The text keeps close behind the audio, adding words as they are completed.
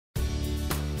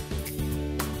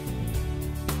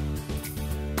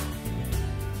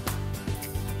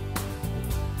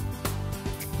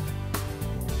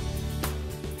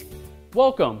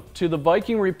Welcome to the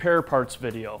Viking repair parts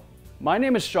video. My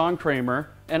name is Sean Kramer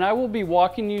and I will be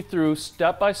walking you through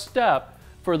step by step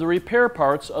for the repair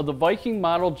parts of the Viking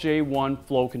Model J-1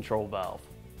 flow control valve.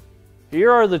 Here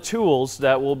are the tools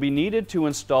that will be needed to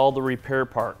install the repair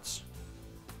parts.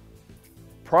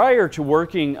 Prior to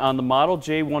working on the Model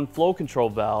J-1 flow control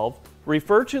valve,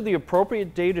 refer to the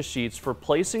appropriate data sheets for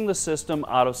placing the system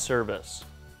out of service.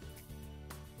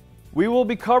 We will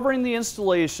be covering the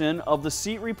installation of the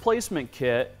seat replacement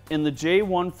kit in the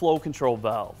J-1 flow control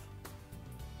valve.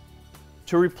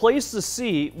 To replace the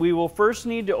seat, we will first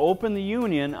need to open the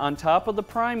union on top of the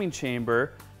priming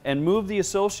chamber and move the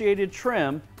associated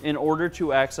trim in order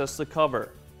to access the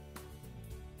cover.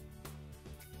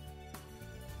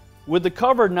 With the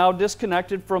cover now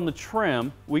disconnected from the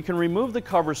trim, we can remove the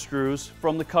cover screws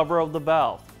from the cover of the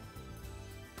valve.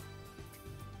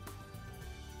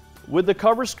 With the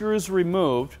cover screws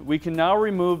removed, we can now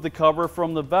remove the cover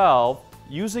from the valve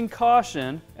using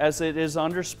caution as it is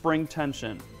under spring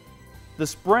tension. The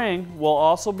spring will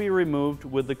also be removed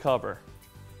with the cover.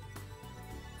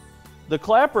 The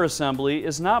clapper assembly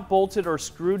is not bolted or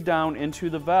screwed down into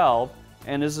the valve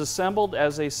and is assembled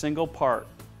as a single part.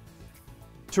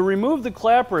 To remove the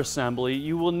clapper assembly,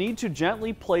 you will need to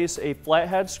gently place a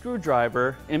flathead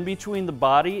screwdriver in between the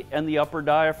body and the upper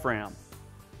diaphragm.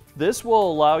 This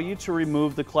will allow you to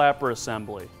remove the clapper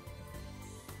assembly.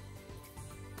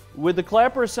 With the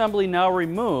clapper assembly now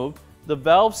removed, the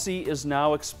valve seat is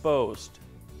now exposed.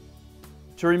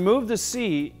 To remove the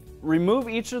seat, remove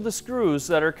each of the screws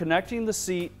that are connecting the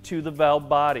seat to the valve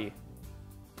body.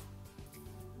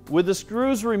 With the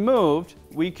screws removed,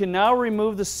 we can now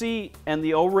remove the seat and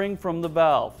the O-ring from the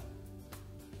valve.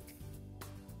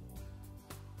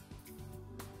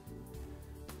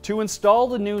 To install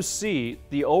the new seat,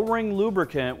 the O-ring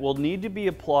lubricant will need to be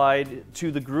applied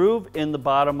to the groove in the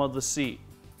bottom of the seat.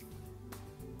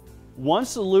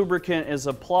 Once the lubricant is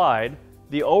applied,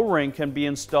 the O-ring can be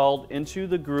installed into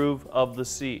the groove of the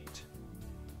seat.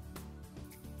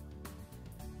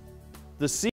 The seat